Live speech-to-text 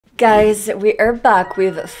guys, we are back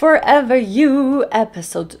with Forever You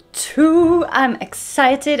episode 2. I'm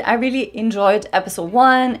excited. I really enjoyed episode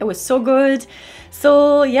 1. It was so good.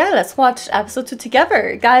 So yeah, let's watch episode 2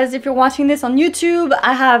 together. Guys, if you're watching this on YouTube,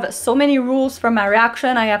 I have so many rules for my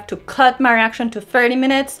reaction. I have to cut my reaction to 30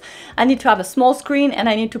 minutes. I need to have a small screen and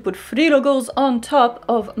I need to put 3 logos on top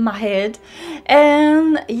of my head.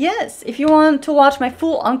 And yes, if you want to watch my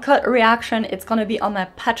full uncut reaction, it's gonna be on my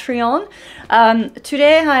Patreon.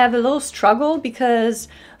 Today I have a little struggle because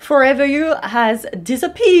Forever You has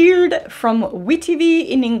disappeared from WeTV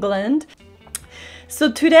in England. So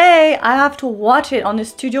today I have to watch it on the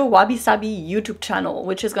Studio Wabi Sabi YouTube channel,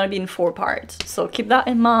 which is going to be in 4 parts. So keep that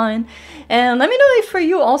in mind. And let me know if for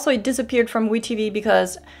you also it disappeared from WeTV,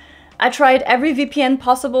 because I tried every VPN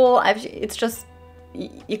possible. It's just,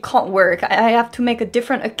 it can't work. I have to make a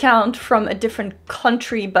different account from a different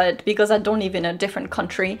country, but because I don't live in a different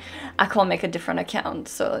country, I can't make a different account.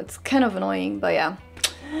 So it's kind of annoying, but yeah.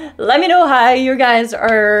 Let me know how you guys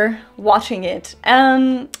are watching it.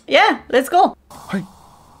 And yeah, let's go. เฮ้ย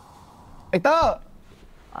ไอ้เตอร์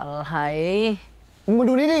อะไรมึงมา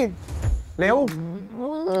ดูนี่ดิเร็ว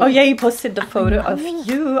Oh yeah, he posted the photo of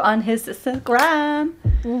you on his Instagram.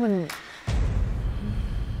 นี่มัน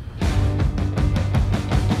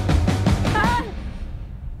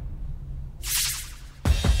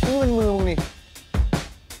มือมึงนี่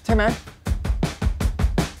ใช่ไหม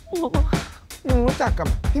มึงรู้จักกับ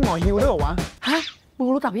พี่หมอฮิวด้วยเหรอวะฮะมึง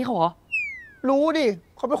รู้จักพี่เขาเหรอรู้ดิ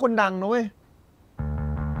เขาเป็นคนดังนะเว้ย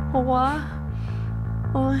เพราะว่า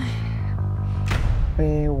โอ้ยไป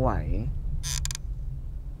ไหว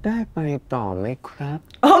ได้ไปต่อไหมครับ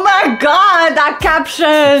Oh my god, that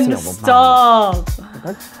caption! Stop!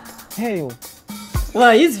 เฮ้ย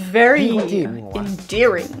Well, he's very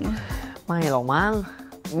endearing. ไม่หรอกมั้ง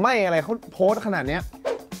ไม่อะไรเขาโพสขนาดเนี้ย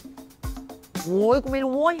โว้ยกูไม่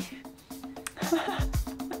รู้โว้ย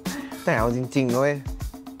แต่เอาจริงๆเลย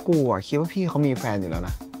กูอะคิดว่าพี่เขามีแฟนอยู่แล้วน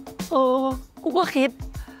ะกูก็คิด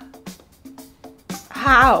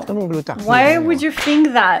How? ต้องมึงรู้จัก Why would you think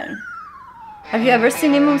that? Have you ever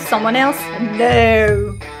seen him with someone else? No.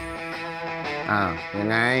 ยัง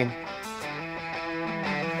ไง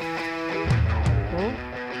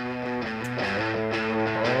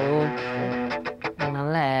นั่น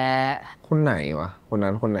แหละคนไหนวะคน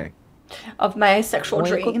นั้นคนไหน Of my sexual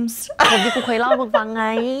dreams. คนที่กูเคยเล่าให้มึงฟังไง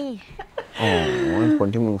อ๋อคน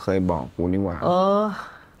ที่มึงเคยบอกกูนี่หว่า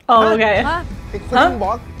Oh, okay. ไอ้คนที่บ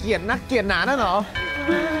อกเกลียดนักเกลียดหนานั่นเหรอ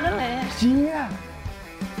นั่นแหละเชี่ย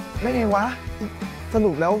ได้ไงวะส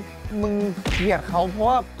รุปแล้วมึงเกลียดเขาเพราะ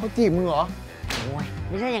ว่าเขาจีบมึงเหรอโอ้ยไ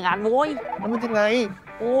ม่ใช่อย่างนั้นโว้ยแล้วมันยังไง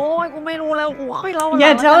โอ้ยกูไม่รู้แล้วกูค่อยเล่า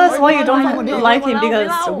Yeah, tell us why you don't like him,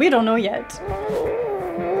 because we don't know yet.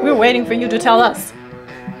 We're waiting for you to tell us.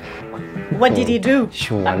 What did he do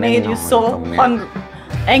that made you so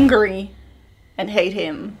angry and hate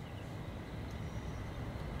him?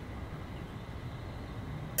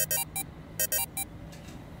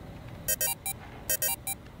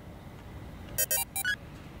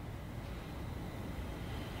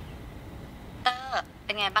เ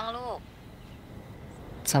ป็นไงบ้างลูก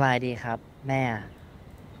สบายดีครับแ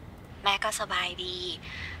ม่ก็สบายดี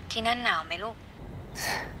ที่นั่นหนาวไหมลูก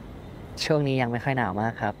ช่วงนี้ยังไม่ค่อยหนาวมา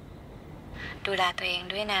กครับดูแลตัวเอง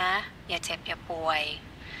ด้วยนะอย่าเจ็บอย่าป่วย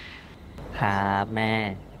ครับแม่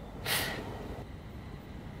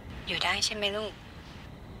อยู่ได้ใช่ไหมลูก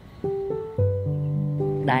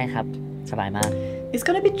ได้ครับสบายมาก He's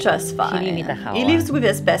gonna be just fine. He lives with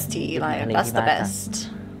his bestie, like that's the best.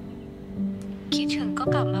 คิดถึงก็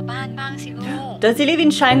กลับมาบ้านบ้างสิลูก Does he live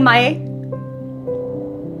in Chiang Mai?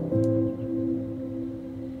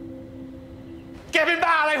 แกเป็น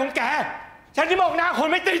บ้าอะไรของแกฉันที่มองหน้าคน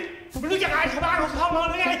ไม่ติดไม่รู้จะอายชาวบ้านเขาเข้านอน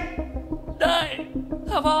หรือไงได้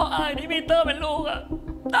ถ้าพ่ออายที่มีเตอร์เป็นลูกอะ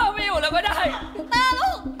ตาไม่อยู่แล้วก็ได้ตา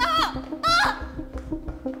ลูกตา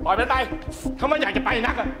ปล่อยมันไปถ้ามันอยากจะไป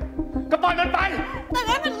นักอะก็ปล่อยมันไปแต่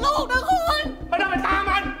นั่นเป็นลูกนะคุณไม่ต้องไปตาม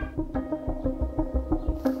มัน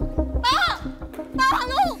ตาลูกตา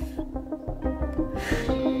ลูก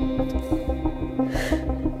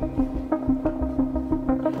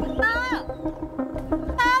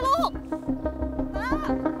ตาลูก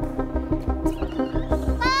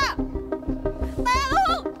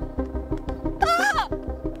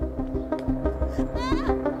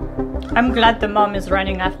I'm glad the mom is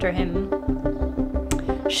running after him.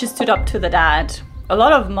 She stood up to the dad. A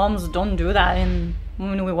lot of moms don't do that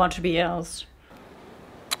when we watch BLs.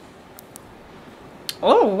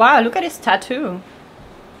 Oh wow, look at his tattoo.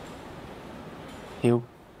 ฮิว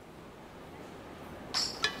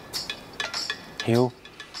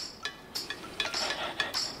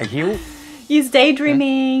ไอ้ฮิว He's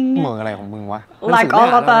daydreaming เหมืออะไรของมึงวะ like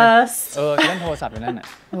all of us เล่นโทรศัพท์อยู่นั่นน่ะ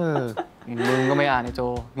มึงก็ไม่อ่านไอ้โจ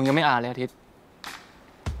มึงยังไม่อ่านเลยอาทิตย์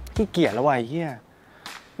ขี้เกียจแล้ววะไอ้เหี้ย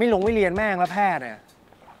ไม่เรียนแม่งแล้วแพทย์เนี่ย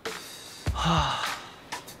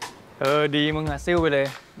ดีมึงอะซิ่วไปเลย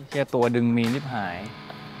เฮียตัวดึงมีนที่หาย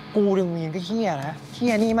กูดึงมีนก็เหี้ยนะเหี้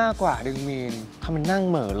ยนี่มากกว่าดึงมีนทำมันนั่ง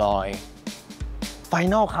เหม่อลอยไฟ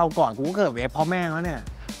นอลคราวก่อนกูก็เกิดเวฟเพราะแม่งแล้วเนี่ย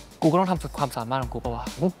กูก็ต้องทำสุดความสามารถของกูปะวะ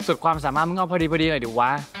สุดความสามารถมึงเอาพอดีหน่อยดิว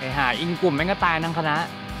ะไอ้หาอิงกลุ่มแม่งก็ตายทั้งคณะ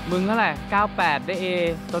มึงเท่าไหร่98ได้ A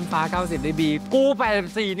ต้นฟ้า90ได้ B กู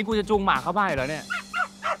84นี่กูจะจูงหมาเข้าบ้านอยู่แล้วเนี่ย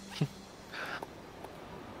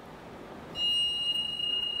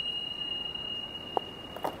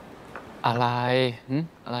อะไร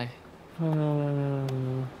อะไร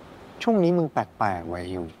ช่วงนี้มึงแปลกๆไว้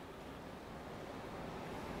อยู่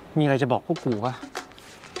มีอะไรจะบอกพวกกูวะ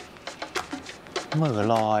เหม่อ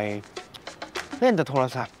ลอยเล่นแต่โทร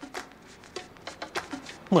ศัพท์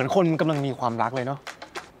เหมือนคนกำลังมีความรักเลยเนาะ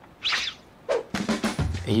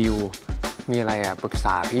ฮิวมีอะไรอ่ะปรึกษ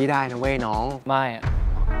าพี่ได้นะเว้ยน้องไม่อ่ะ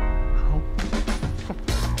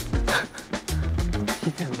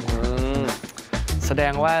แสด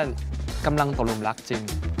งว่ากำลังตกหลุมรักจริง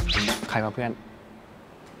ใครมาเพื่อน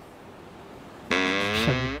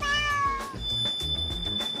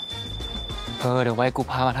เดี๋ยวไว้กู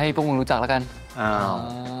พามาให้พวกมึงรู้จักแล้วกัน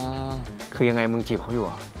คือยังไงมึงจีบเขาอยู่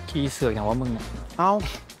อ่ะขี้เสือกอย่างว่ามึงอ่ะ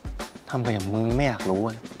ทำไปอย่างมึงไม่อยากรู้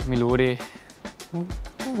ไม่รู้ดิ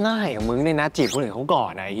ง่ายอย่างมึงเนี่ยนะจีบคนอื่นเขาก่อ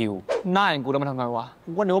นนะฮิวหน้าอย่างกูแล้วมันทำไงวะ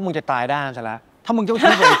กูว่านึกว่ามึงจะตายด้านซะแล้วถ้ามึงเจ้า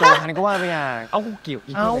ชู้ไปโจฮันก็ว่าไปอย่างกูเกี่ยว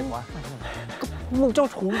อีกอะไรวะมึงเจ้า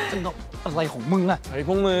ชู้จริงอะไรของมึงอะไอ้พ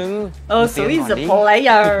วกมึงso he's a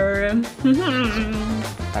player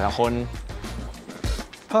แต่ละคน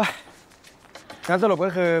งั้นสรุป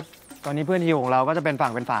ก็คือตอนนี้เพื่อนฮิวของเราก็จะเป็นฝั่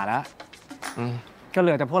งเป็นฝาแล้วก็เห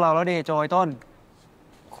ลือแต่พวกเราแล้วดิโจยต้น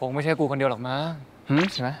คงไม่ใช่กูคนเดียวหรอกมั้ง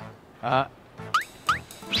ใช่ไหม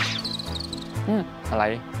อะไร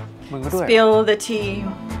มึงก็ด้วย spill the tea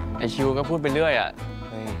ไอคิวก็พูดไปเรื่อยอ่ะ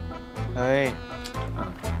เฮ้ย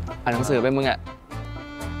อ่านหนังสือไปมึงอ่ะ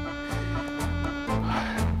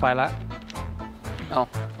ไปละ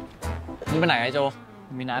มึงไปไหนไอโจ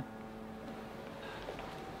มีนัด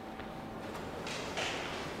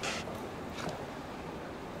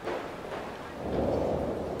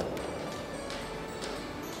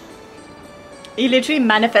He literally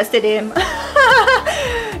manifested him.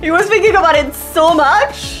 He was thinking about it so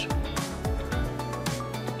much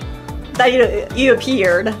that he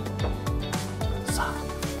appeared.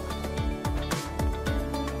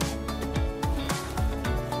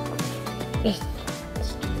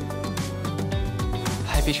 ใ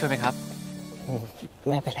ห้พี่ช่วยไหมครับ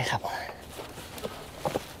ไม่เป็นไรครับ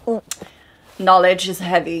Knowledge is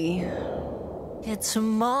heavy.แค่จะ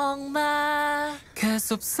มองมาแค่ส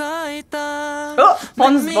บสายตา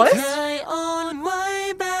Pon's voice ไม่เคยอ่อนไหว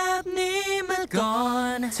แบบนี้มาก่อ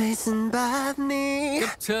นใจสั่นแบบนี้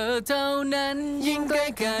กับเธอเท่านั้นยิ่งใกล้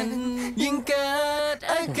กันยิ่งเกิด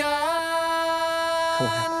อากา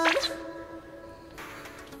ร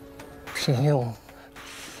พี่ฮิว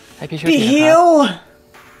ให้พี่ช่วยทีนะครับ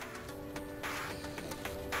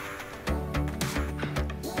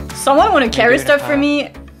Someone want to carry stuff for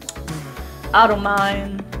me?I don't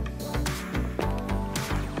mind.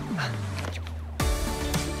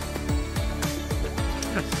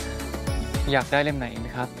 อยากได้เล่มไหนไหม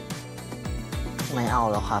ครับไม่เอา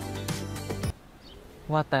แล้วครับ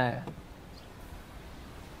ว่าแต่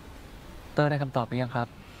เตอร์ได้คำตอบหรือยังครับ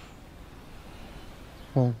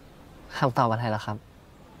คำตอบอะไรล่ะครับ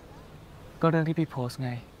ก็เรื่องที่พี่โพสไ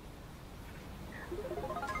ง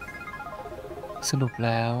สรุปแ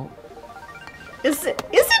ล้ว Is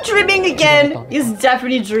he dreaming again? He's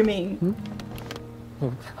definitely dreaming.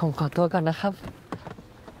 ผมขอตัวก่อนนะครับ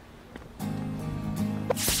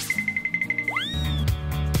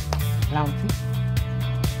เราสิ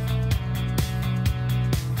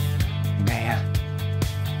ไงอะ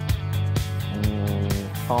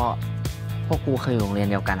ก็พวกกูเคยอยู่โรงเรียน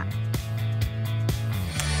เดียวกันอะ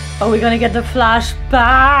Are we gonna get the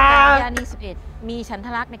flashback? ยานี11มีฉันท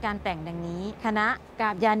ลักษณ์ในการแต่งดังนี้คณะกา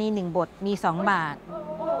บยานี1บทมี2 บาท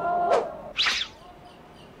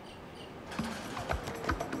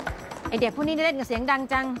ไอเด็กพวกนี้เล่นกับเสียงดัง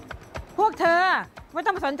จังพวกเธอไม่ต้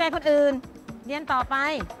องมาสนใจคนอื่นเรียนต่อไป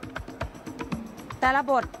แต่ละ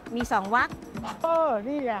บทมี2 วรรค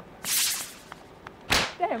นี่ไง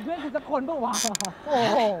ได้เห็นเพื่อนคุณสักคนป่าววะโอ้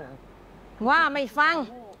โหว่าไม่ฟัง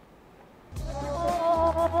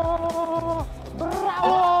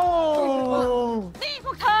นี่พ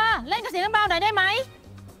วกเธอเล่นกับเสียงเบาหน่อยได้ไหม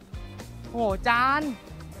โอ้จาน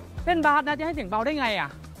เล่นบาสนะจะให้เสียงเบาได้ไงอ่ะ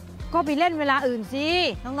ก็ไปเล่นเวลาอื่นสิ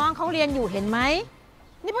น้องๆเขาเรียนอยู่เห็นไหม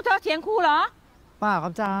นี่พวกเธอเถียงครูเหรอป้าครั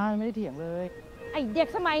บอาจารย์ไม่ได้เถียงเลยไอเด็ก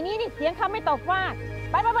สมัยนี้นี่เถียงคำไม่ตกฟาก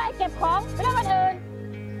ไปเก็บของไปเล่นวันอื่น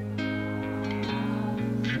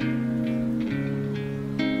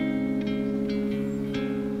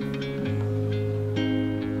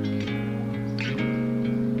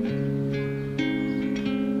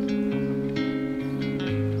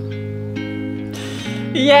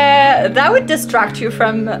Yeah, that would distract you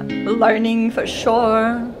from learning for sure.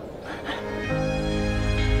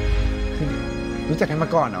 รู้จักกันมา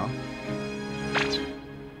ก่อนเนาะ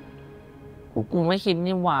กูไม่คิด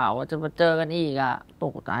นี่หว่าจะมาเจอกันอีกอะต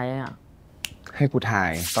กใจอะให้กูถ่า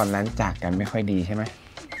ยตอนนั้นจากกันไม่ค่อยดีใช่ไหม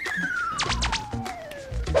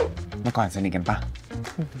เมื่อก่อนสนิทกันปะ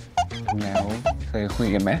แล้วเคยคุย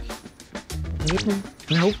กันไหมนิดนึง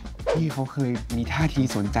แล้วพี่เขาเคยมีท่าที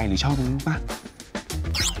สนใจหรือชอบมึงปะ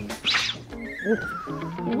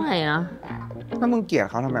ไม่นะถ้ามึงเกลียด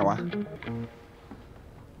เขาทำไมวะ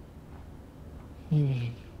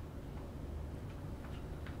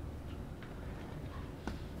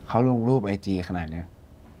เขาลงรูปIGขนาดนี้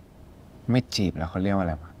ไม่จีบแล้วเขาเรียกว่าอะ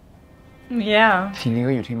ไรวะ Yeah. ทีนี้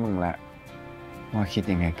ก็อยู่ที่มึงละว่าคิด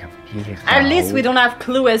ยังไงกับพี่เขา At least we don't have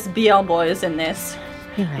clue as BL boys in this.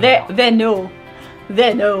 They know.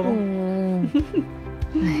 They know.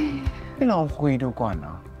 ไม่ลองคุยดูก่อนเน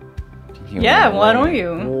าะYeah, why don't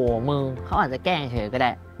you? โอ้มึงเขาอาจจะแกล้งเฉยก็ได้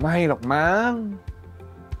ไม่หรอกมั้ง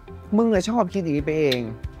มึงอะชอบคิดอย่างนี้ไปเอง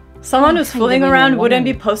Someone who's fooling around wouldn't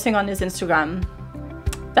be posting on his Instagram.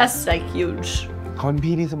 That's like huge. เขาเป็น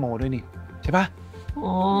พี่ที่สโมด้วยนี่ใช่ปะ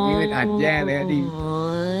นี่เป็นอัดแย่เลยอะดิ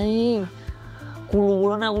กูรู้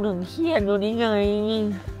แล้วนะกูถึงเครียดอยู่นี่ไง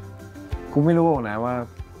กูไม่รู้หรอกนะว่า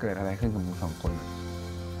เกิดอะไรขึ้นกับมึงสองคน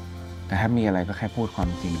แต่ถ้ามีอะไรก็แค่พูดความ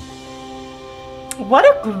จริงWhat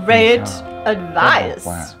a great advice.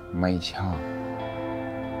 ว่าไม่ชอบ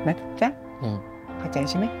นะจ๊ะเข้าใจ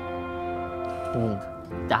ใช่ไหม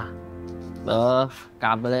จ้ะก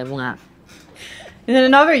ลับไปเลยมึงอะ In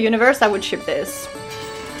another universe, I would ship this.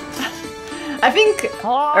 I think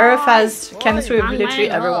Earth has chemistry with literally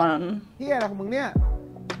everyone. เฮียอะไรของมึงเนี่ย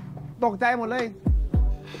ตกใจหมดเลย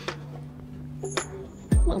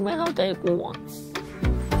มึงไม่เข้าใจกู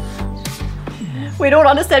We don't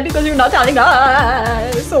understand because you're not telling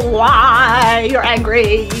us why you're angry.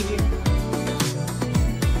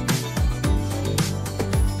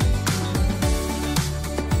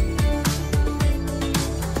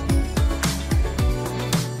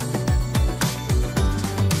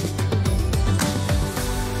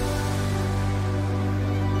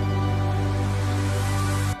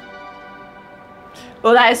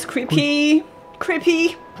 Oh, that is creepy. Creepy.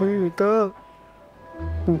 เฮ้ยเตอร์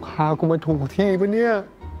มึงพากูมาถูกที่ปะเนี่ย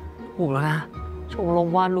ถูกแล้วนะชมรม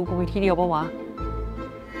วาดรูปกูมีที่เดียวปะวะ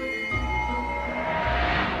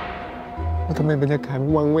ทำไมบรรยากาศ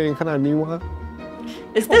วังเวงขนาดนี้วะ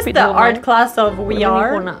Is this the art class of We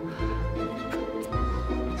Are?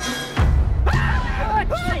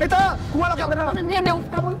 ไอ้เตอร์กูว่าเรากลับไปเถอะเดี๋ยว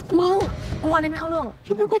มึงกูว่าไม่เข้าเรื่อง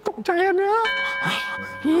กูตกใจนะ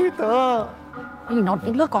พี่เตอร์ไอ้น็อต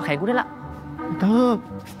เลิกก่อแขนกูได้ละเตอร์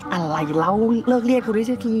อะไรเล่าเลิกเรียกกูได้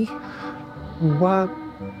สักทีว่า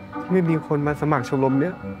ไม่มีคนมาสมัครชมรมเนี้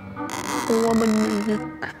ยว่ามันมี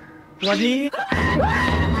วันนี้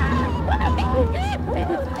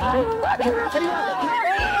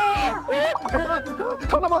เ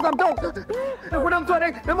ขานำมาทำจบเดี๋ยวกูนำส่วนเอ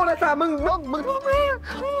งแล้วมองอะไรตามึง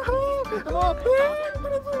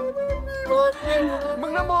มึ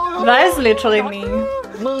งนำมอง That is literally me.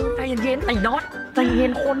 มึงใจเย็นๆไอ้น็อตใจเย็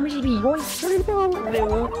นคนไม่ใช่ผีเว้ยเร็ว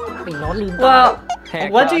ไอ้น็อตลืม Well,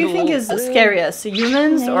 what do you think is scariest,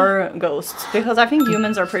 humans or ghosts? Because I think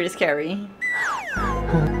humans are pretty scary.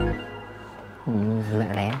 เลอ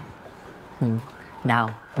ะแล้วดาว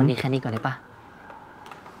วันนี้แค่นี้ก่อนได้ปะ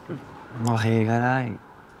โอเคก็ได้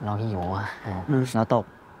เราหิวอ่ะเราตก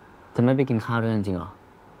จะไม่ไปกินข้าวด้วยจริงๆหรอ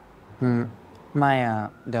ไม่อ่ะ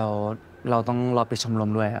เดี๋ยวเราต้องรอไปชมรม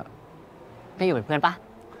ด้วยอ่ะไม่อยู่เป็นเพื่อนปะ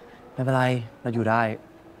ไม่เป็นไรเราอยู่ได้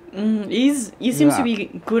He seems to be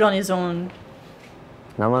good on his own.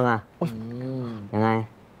 แล้วมึงอ่ะยังไง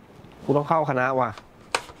กูต้องเข้าคณะว่ะ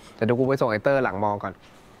แต่เดี๋ยวกูไปส่งไอเตอร์หลังมอก่อน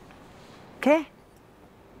โอเค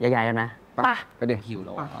ใหญ่ๆแล้วนะไปเดี๋ยวหิวแ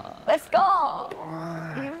ล้ว Let's go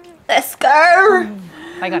Let's go.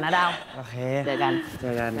 ไปก่อนนะดาวโอเคเจอกัน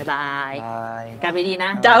บ๊ายบายกันไปดีนะ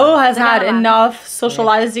Dao has had enough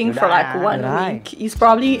socializing for like 1 week. He's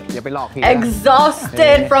probably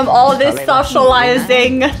exhausted from all this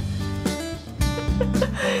socializing.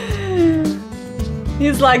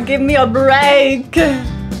 He's like, give me a break.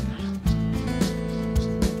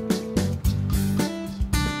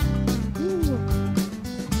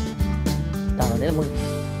 ต่อเด้อมึง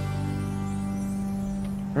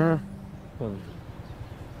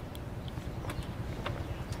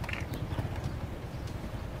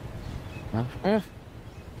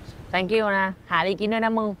thank you นะหาอะไรกินด้วยน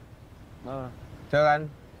ะมึงเจอกัน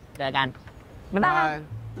บ๊ายบาย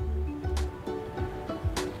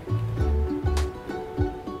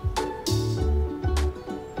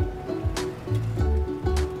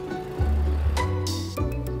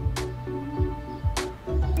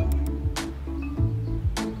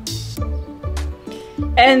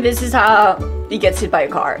And this is how he gets hit by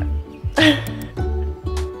a car.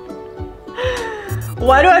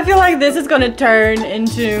 Why do I feel like this is gonna turn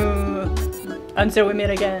into Until We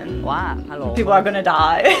Meet Again? ว่าฮัลโหล People are gonna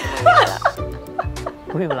die.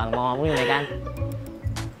 มึงอยู่หลังมอมึงอยู่ไหนกัน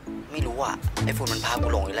ไม่รู้อ่ะไอ้ฝุ่นมันพากู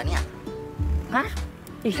หลงอยู่แล้วเนี่ยฮะ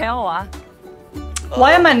อีกแล้วเหรอ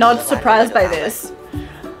Why am I not surprised by this?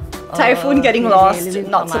 Typhoon getting lost,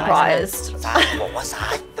 not surprised. ซ้ายบอกว่าซ้า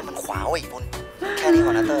ยแต่มันขวาไอ้ฝุ่นแค่นี้ก่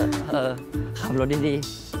อนนะเตอร์ขับรถดีๆ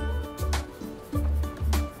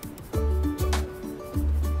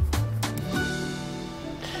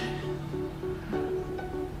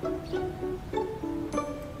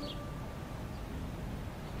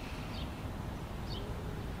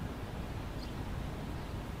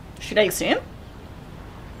Should I see him?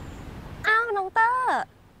 อ้าวน้องเตอร์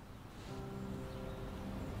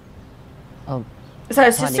Is that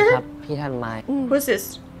a สวัสดี sister? ครับพี่ทันไม้ Who's this?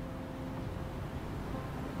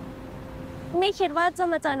 ไม่คิดว่าจะ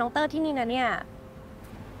มาเจอน้องเตอร์ที่นี่นะเนี่ย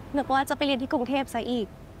นึกว่าจะไปเรียนที่กรุงเทพซะอีก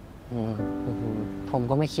ผม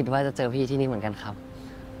ก็ไม่คิดว่าจะเจอพี่ที่นี่เหมือนกันครับ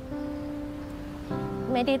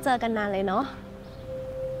ไม่ได้เจอกันนานเลยเนาะ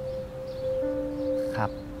ครับ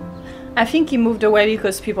I think he moved away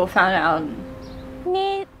because people found out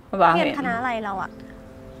นี่ about เรียน him. คณะอะไรเราอะ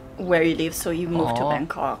Where he lives, so he moved to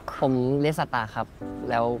Bangkok. ผมเรียนสัตตาครับ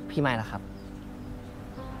แล้วพี่ไม่ล่ะครับ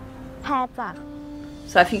แพทย์จ้ะ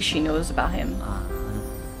So I think she knows about him.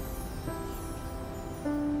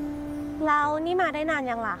 แล้วนี่มาได้นาน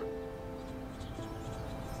ยังล่ะ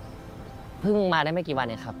เพิ่งมาได้ไม่กี่วัน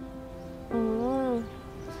เองครับ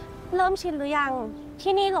เริ่มชินหรือยัง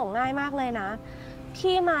ที่นี่หลงง่ายมากเลยนะ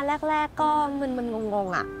ที่มาแรกๆก็มึนๆงง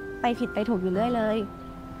ๆอะไปผิดไปถูกอยู่เรื่อยเลย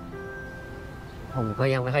ผมก็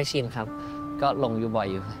ยังไม่ค่อยชินครับก็หลงอยู่บ่อย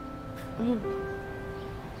อยู่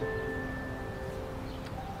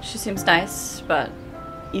She seems nice, but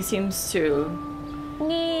he seems to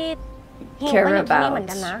นี่ care ที่นี่ about. เหมือน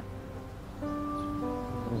กันนะ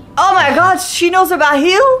Oh my God, she knows about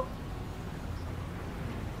Hill?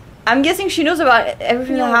 I'm guessing she knows about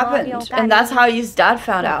everything that happened, and that's how his dad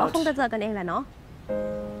found ก็ out. คงจะเจอกันเองแหละเนาะ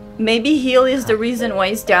Maybe Hill is the reason why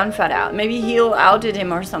his dad found out. Maybe Hill outed him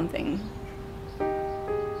or something.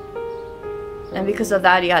 And because of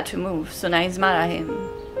that, he had to move. So now he's mad at him.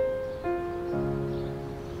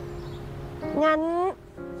 งั้น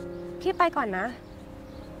พี่ไปก่อนนะ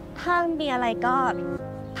ถ้ามีอะไรก็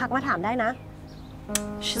ทักมาถามได้นะ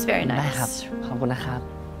She's very ได้ครับ nice. ขอบคุณนะครับ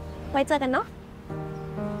ไว้เจอกันเนาะ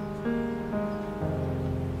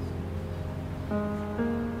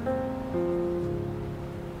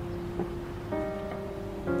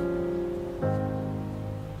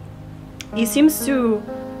He seems to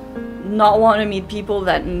not want to meet people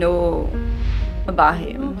that know about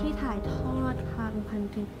รูป him. ที่ถ่ายทอดทางพัน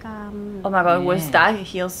ธุกรรม Oh my God, was that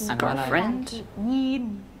Hill's girlfriend? ยีน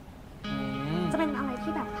จะเป็นอะไร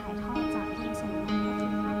ที่แบบถ่ายทอดจากที่สมอ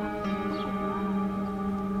ง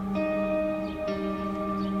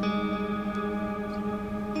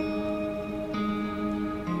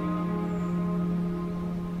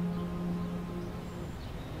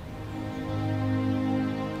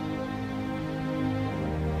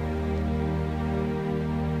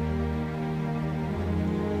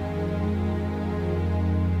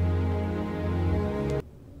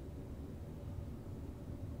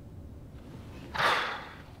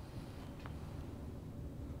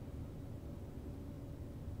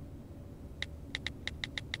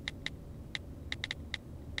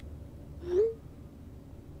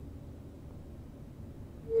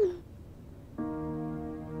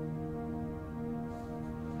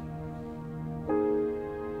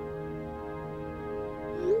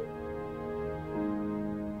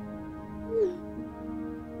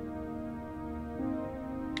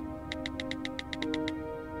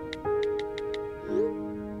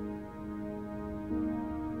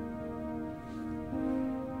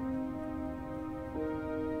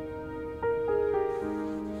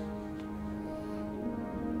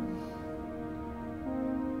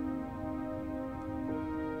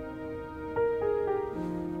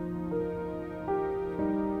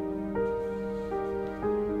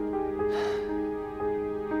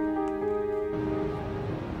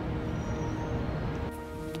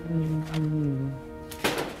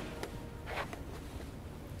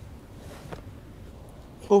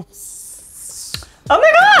Oops. Oh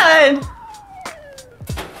my god!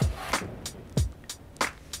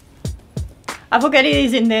 I forget it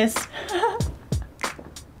is in this.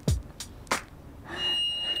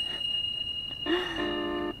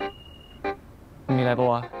 มีอะไรปะ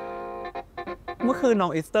วะ เมื่อคืนน้อ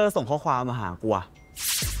งอีสเตอร์ส่งข้อความมาหากูอะ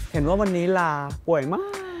เห็นว่าวันนี้ลาป่วยมา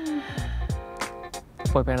ก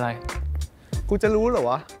ป่วยเป็นอะไร กูจะรู้เหรอ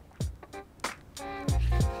วะ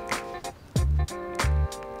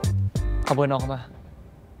เอาเบอร์น้องเข้ามา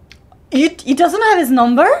He doesn't have his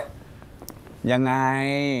number? ยังไง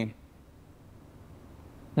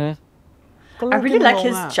I really like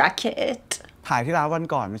his jacket. ถ่ายที่ร้านวัน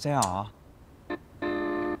ก่อนไม่ใช่หรอ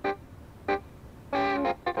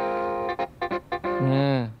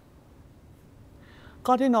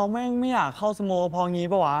ก็ที่น้องแม่งไม่อยากเข้าสโมพองี้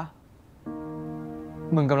ปะวะ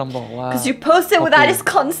มึงกำลังบอกว่า Because you posted without his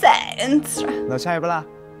consent. แล้วใช่ปะล่ะ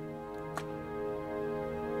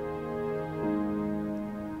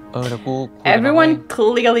เดี๋ยวกู Everyone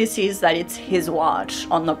clearly sees that it's his watch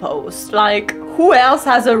on the post. Like, who else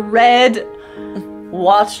has a red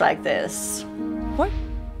watch like this? What?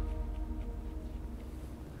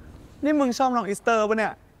 นี่มึงชอบน้องอีสเตอร์ปะเนี่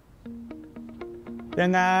ย ยั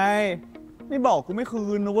งไง ไม่บอกกูไม่คื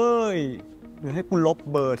นนะเว้ยเดี๋ยวให้กูลบ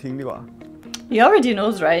เบอร์ทิ้งดีกว่า He already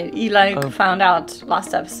knows, right? He found out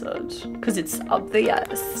last episode. Because it's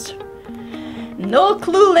obvious. No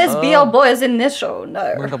clueless BL boys in this show, no.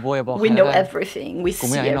 We know everything. We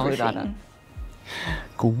see everything.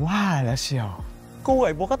 กูว่าแล้วเชียว กูไ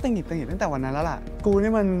อ้โบก็ตึงหงิดตั้งแต่วันนั้นแล้วล่ะ กู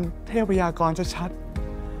นี่มันเทพยากรชัดๆ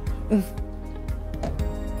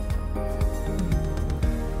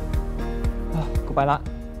กูไปละ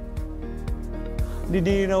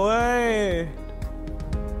ดีๆนะเว้ย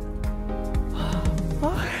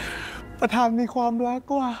ประธานมีความรัก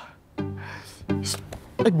ว่ะ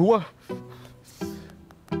ไอ้บัว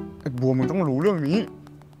มึงต้องรู้เรื่องนี้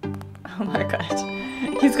Oh my god.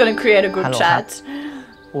 He's gonna create a group chat.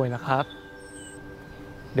 ป่วยแล้วครับ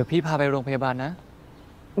เดี๋ยวพี่พาไปโรงพยาบาลนะ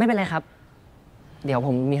ไม่เป็นไรครับ เดี๋ยวผ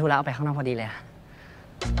มมีธุระออกไปข้างนอกพอดีเลย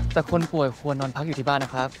แต่คนป่วยควรนอนพักอยู่ที่บ้านน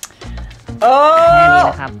ะครับ Oh! แค่นี้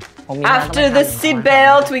นะครับ After the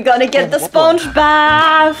seatbelt, we gotta get the sponge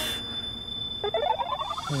bath.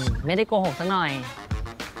 ไม่ได้โกหกสักหน่อย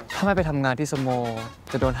ถ้าไม่ไปทำงานที่สโม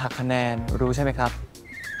จะโดนหักคะแนนรู้ใช่ไหมครับ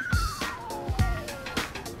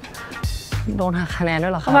โดนหักคะแนนด้ว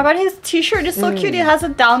ยเหรอครั Oh my god, his t-shirt is so cute. It has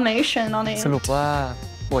a Dalmatian on it. สรุปว่า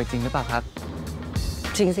ป่วยจริงหรือเปล่าครับ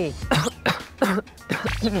จริงสิ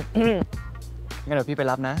งั้นเดี๋ยวพี่ไป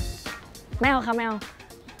รับนะ ไม่เอาครับไม่เอา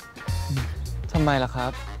ทำไมล่ะครั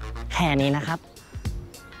บ แค่นี้นะครับ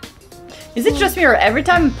Is it just me or every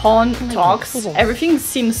time Pon talks, everything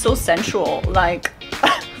seems so sensual? Like,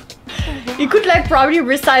 you could like probably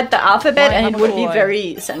recite the alphabet and it would be very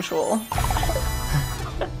sensual.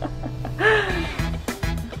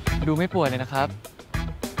 ดูไม่ป่วยเลยนะครับ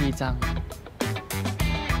ดีจัง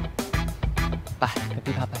ไปเดี๋ยว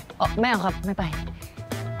พี่พาไป ไม่เอาครับไม่ไป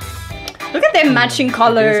Look at their matching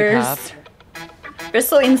colors. They're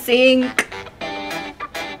so in sync.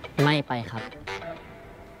 ไม่ไปครับ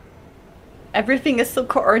Everything is so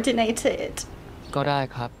coordinated. ก็ได้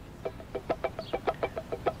ครับ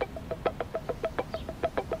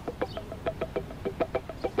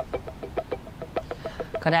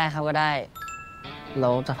ก็ได้ครับก็ได้เรา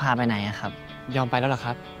จะพาไปไหนครับ ยอมไปแล้วเหรอค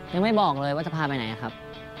รับ ยังไม่บอกเลยว่าจะพาไปไหนครับ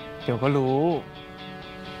เดี๋ยวก็รู้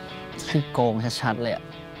ขี้โกงชัดๆเลย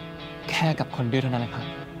แค่กับคนดื้อเท่านั้นแหละครับ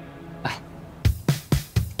ไป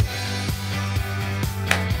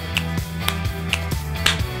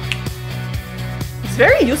It's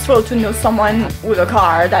very useful to know someone with a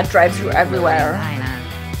car that drives you everywhere. ได้นะ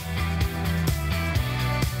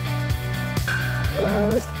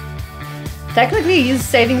Technically, he's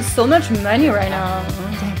saving so much money right now.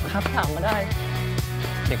 ครับถามมาได้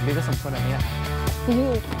เด็กดื้อก็สมควรแบบนี้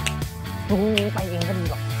ไปเองก็ดี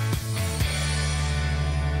หรอก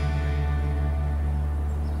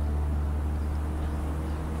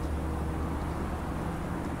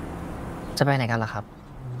จะไปไหนกันล่ะครับ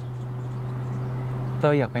เตอ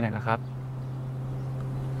ร์อยากไปไหนล่ะครับ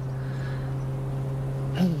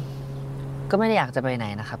ก็ไม่ได้อยากจะไปไหน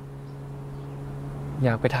นะครับ อย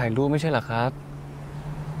ากไปถ่ายรูปไม่ใช่เหรอครับ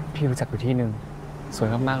พี่รู้จักอยู่ที่หนึ่งสวย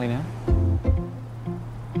มากๆเลยนะ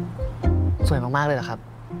สวยมากๆเลยเหรอครับ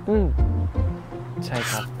ใช่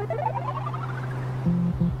ครับ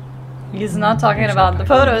He's not talking about the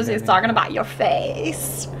photos, he's talking about your face.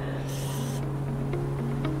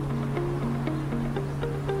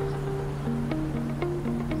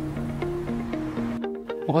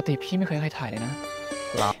 ปกติพี่ไม่เคยให้ใครถ่ายเลยนะ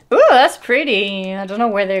Ooh, that's pretty. I don't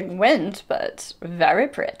know where they went, but very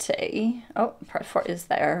pretty. Oh, part 4 is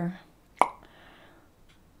there.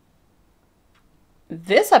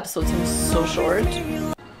 This episode seems so short.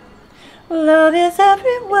 Love is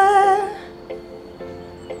everywhere.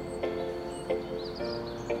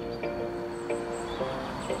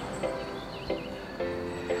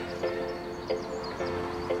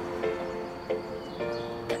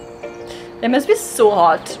 They must be so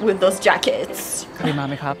hot with those jackets. เคยมาไ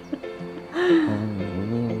หมครับ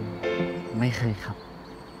ไม่เคยครับ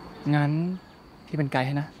งั้นพี่เป็นไกด์ใ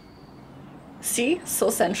ห้นะ See? So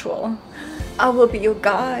sensual. I will be your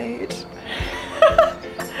guide.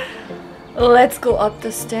 Let's go up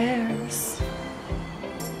the stairs.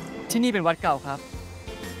 ที่นี่เป็นวัดเก่าครับ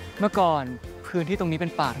เมื่อก่อนพื้นที่ตรงนี้เป็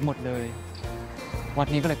นป่าทั้งหมดเลย วัด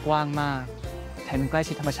นี้ก็เลยกว้างมาก แถมใกล้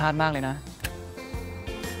ชิดธรรมชาติมากเลยนะ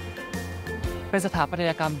เป็นสถาปัต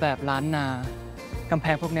ยกรรมแบบล้านนากำแพ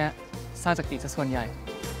งพวกนี้สร้างจากอิฐซะส่วนใหญ่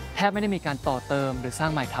แทบไม่ได้มีการต่อเติมหรือสร้า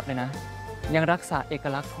งใหม่ทับเลยนะ ยังรักษาเอก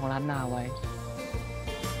ลักษณ์ของล้านนาไว้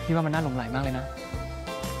พี่ว่ามันน่าหลงใหลมากเลยนะ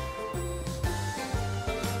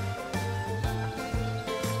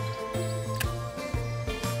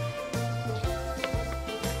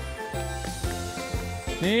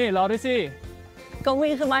นี่รอด้วยสิก็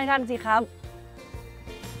วิ่งขึ้นมาให้ทันสิครับ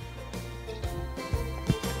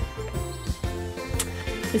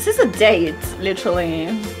This is a date, literally.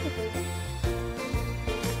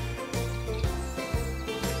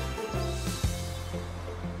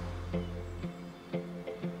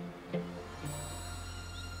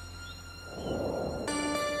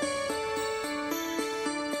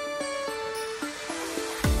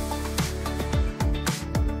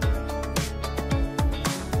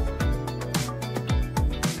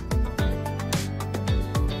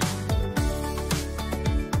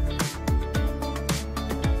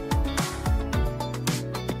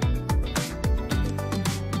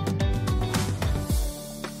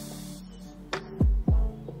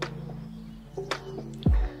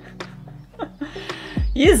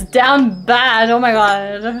 He's down bad. Oh my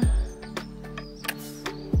god.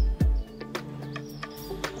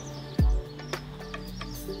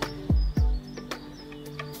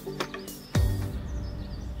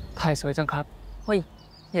 ถ่ายสวยจังครับ เฮ้ย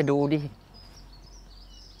อย่าดูดิ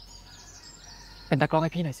เป็นตากล้องใ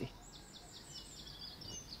ห้พี่หน่อยสิ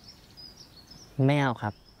ไม่เอาครั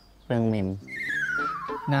บเปลืองเมม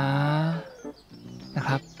นะค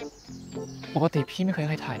รับ ปกติพี่ไม่เคย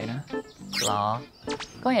ให้ใครถ่ายเลยนะ หรอ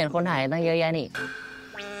ก็เห็นคนถ่ายตั้งเยอะแยะนี่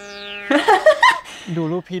ดู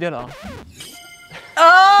รูปพี่ด้วยเหรอ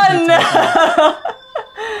Oh no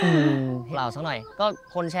เปล่าสักหน่อย ก็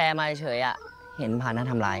คนแชร์มาเฉยอะเห็นผ่านหน้า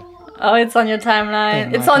ทำลาย Oh, it's on your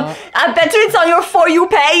timeline. It's on. I bet you it's on your For You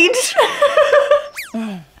page.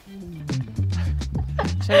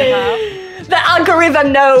 ใช่ครับ The algorithm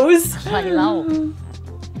knows. ใครเล่า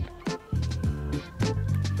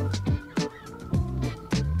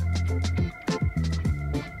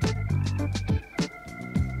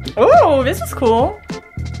Oh, this is cool.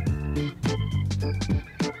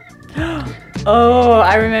 Oh,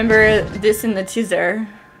 I remember this in the teaser.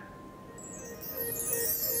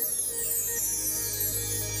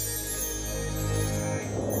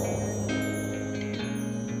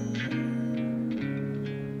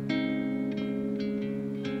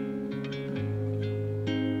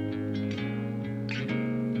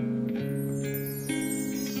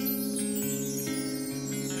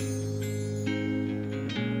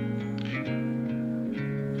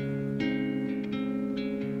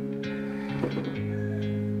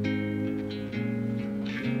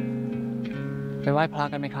ไปไหว้พระ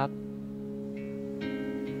กันไหมครับ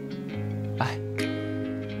ไป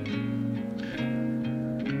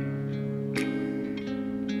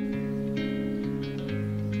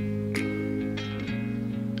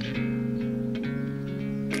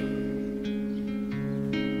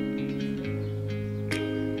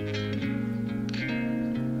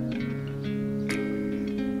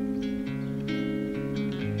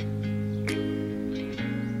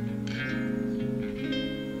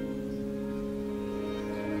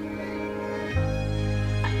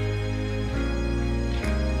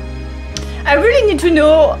I really need to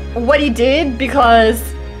know what he did because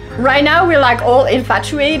right now we're like all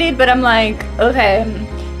infatuated, but I'm like, okay,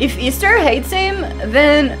 if Easter hates him,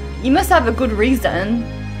 then he must have a good reason.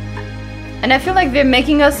 And I feel like they're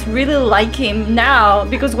making us really like him now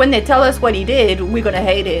because when they tell us what he did, we're gonna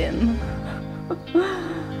hate him.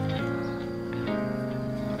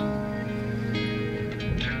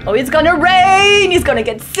 Oh, it's gonna rain, he's gonna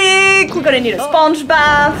get sick, we're gonna need a sponge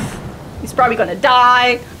bath, he's probably gonna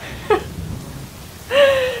die.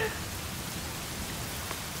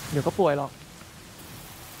 เดี๋ยวก็ป่วยหรอก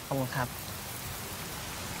ขอบคุณครับ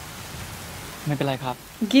ไม่เป็นไรครับ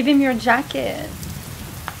Give him your jacket.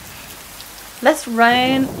 Let's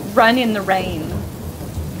run in the rain.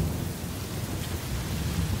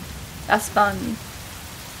 That's fun.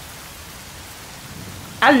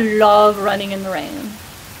 I love running in the rain.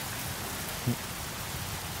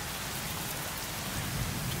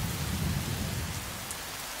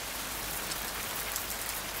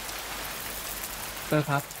 Sir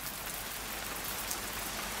ครับ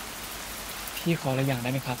พี่ขออะไรอย่างได้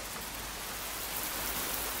ไหมครับ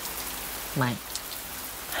ไม่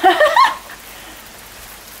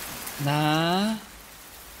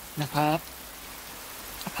นะครับ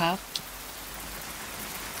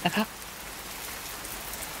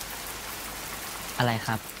อะไรค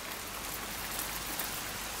รับ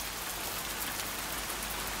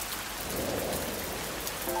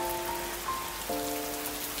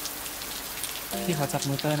พี่ขอจับ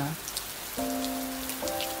มือเตอร์นะ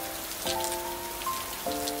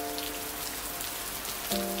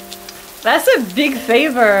That's a big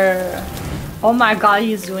favor. Oh my god,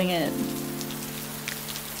 he's doing it.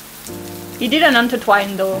 He did an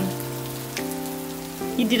intertwine though.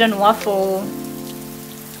 He did an waffle.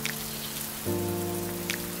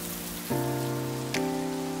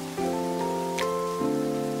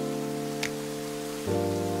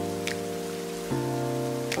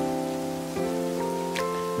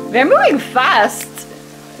 They're moving fast.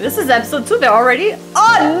 This is episode 2, they're already...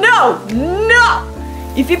 Oh no! No!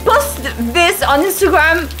 If you post this on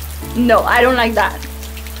Instagram, no, I don't like that.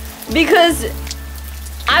 Because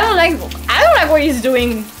I don't like what he's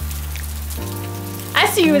doing. I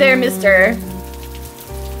see you there, mister.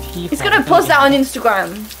 He's gonna post that on Instagram.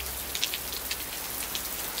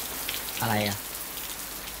 อะไรอ่ะ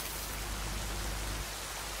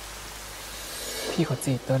พี่ขอ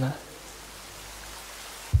จีบเตอร์นะ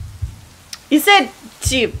He said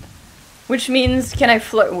cheap, which means can I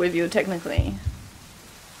flirt with you technically?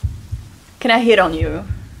 Can I hit on you?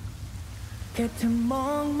 แค่เธอมอ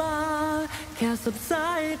งมาแค่สบสา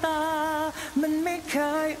ยตามันไม่เค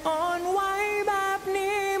ยอ่อนไหวแบบ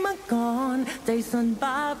นี้มาก่อนใจสั่นแบ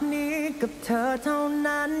บนี้กับเธอเท่า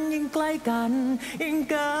นั้นยิ่งใกล้กันยิ่ง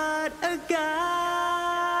เกิดอากา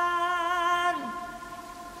ร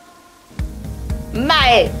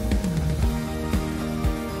Mate!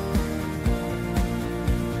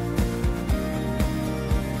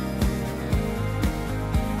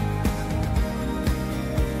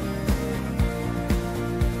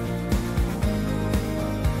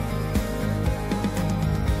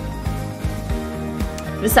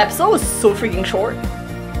 This episode was so freaking short.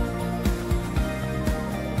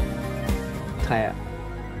 ใครอะ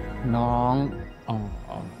น้อง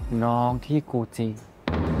น้องที่กูจริง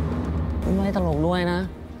ไม่ตลกด้วยนะ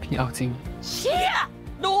พี่เอาจริง เชี่ย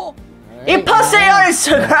ดู He posted it on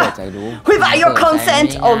Instagram without your consent.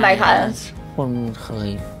 Oh my god. คนเคย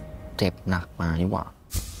เจ็บหนักมานี่หว่า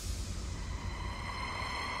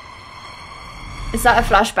Is that a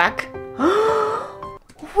flashback?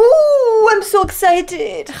 Woo! I'm so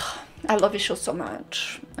excited. I love this show so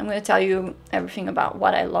much. I'm gonna tell you everything about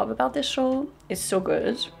what I love about this show. It's so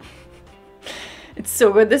good. It's so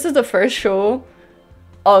good. This is the first show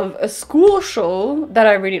of a school show that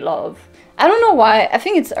I really love. I don't know why. I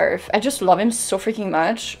think it's Earth. I just love him so freaking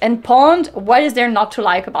much. And Pond, what is there not to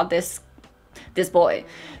like about this boy?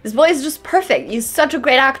 This boy is just perfect. He's such a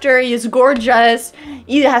great actor. He's gorgeous.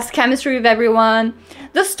 He has chemistry with everyone.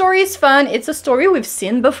 The story is fun. It's a story we've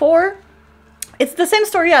seen before. It's the same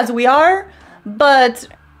story as We Are, but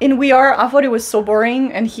in We Are, I thought it was so boring.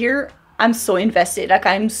 And here, I'm so invested. Like,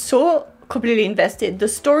 I'm so completely invested. The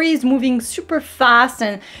story is moving super fast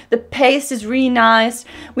and the pace is really nice.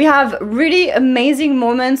 We have really amazing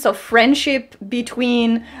moments of friendship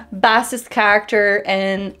between Bas's character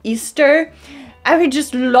and Easter. I really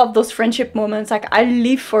just love those friendship moments. Like, I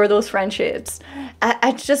live for those friendships.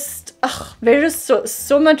 I just, they're just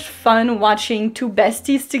so much fun watching two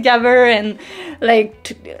besties together and like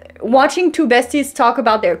watching two besties talk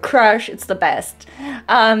about their crush. It's the best.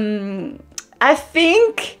 I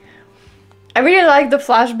think I really like the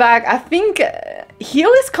flashback. I think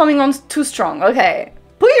Heel is coming on too strong. Okay,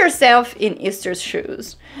 put yourself in Easter's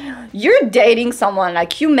shoes. You're dating someone,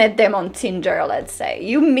 like you met them on Tinder, let's say.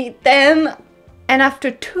 You meet them and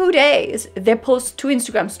after 2 days, they post 2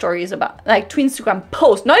 Instagram stories about, like 2 Instagram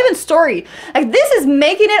posts, not even story. Like this is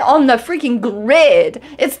making it on the freaking grid.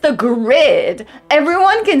 It's the grid.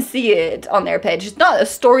 Everyone can see it on their page. It's not a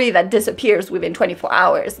story that disappears within 24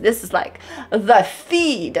 hours. This is like the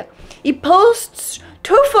feed. He posts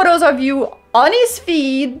 2 photos of you on his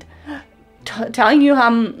feed telling you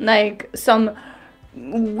like some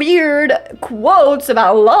weird quotes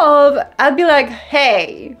about love, I'd be like,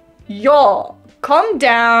 hey, yo, calm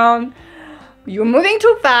down. You're moving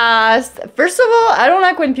too fast. First of all, I don't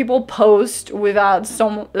like when people post without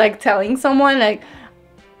telling someone, like,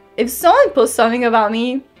 if someone posts something about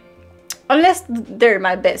me, unless they're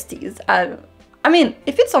my besties, I mean,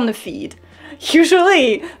 if it's on the feed,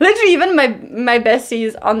 usually, literally even my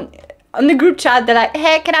besties on the group chat, they're like,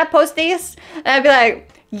 hey, can I post this? And I'd be like,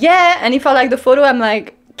 yeah. And if I like the photo, I'm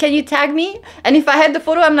like, can you tag me? And if I had the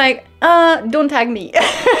photo, I'm like, don't tag me.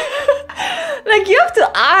 Like, you have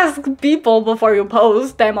to ask people before you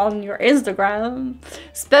post them on your Instagram.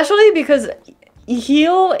 Especially because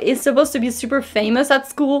Heel is supposed to be super famous at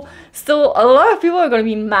school. So a lot of people are going to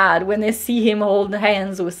be mad when they see him hold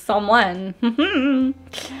hands with someone.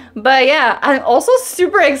 But yeah, I'm also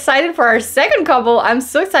super excited for our second couple. I'm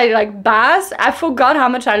so excited. Like, Bas, I forgot how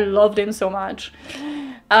much I loved him so much.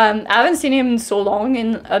 I haven't seen him in so long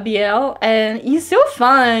in a BL, and he's so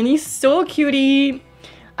fun. He's so cutie.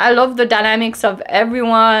 I love the dynamics of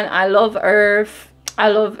everyone. I love Earth. I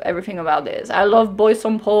love everything about this. I love Boys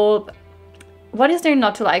on Pulp. What is there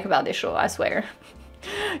not to like about this show? I swear.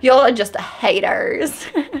 Y'all are just haters.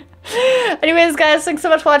 Anyways, guys, thanks so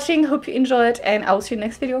much for watching. Hope you enjoyed, and I will see you in the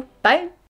next video. Bye.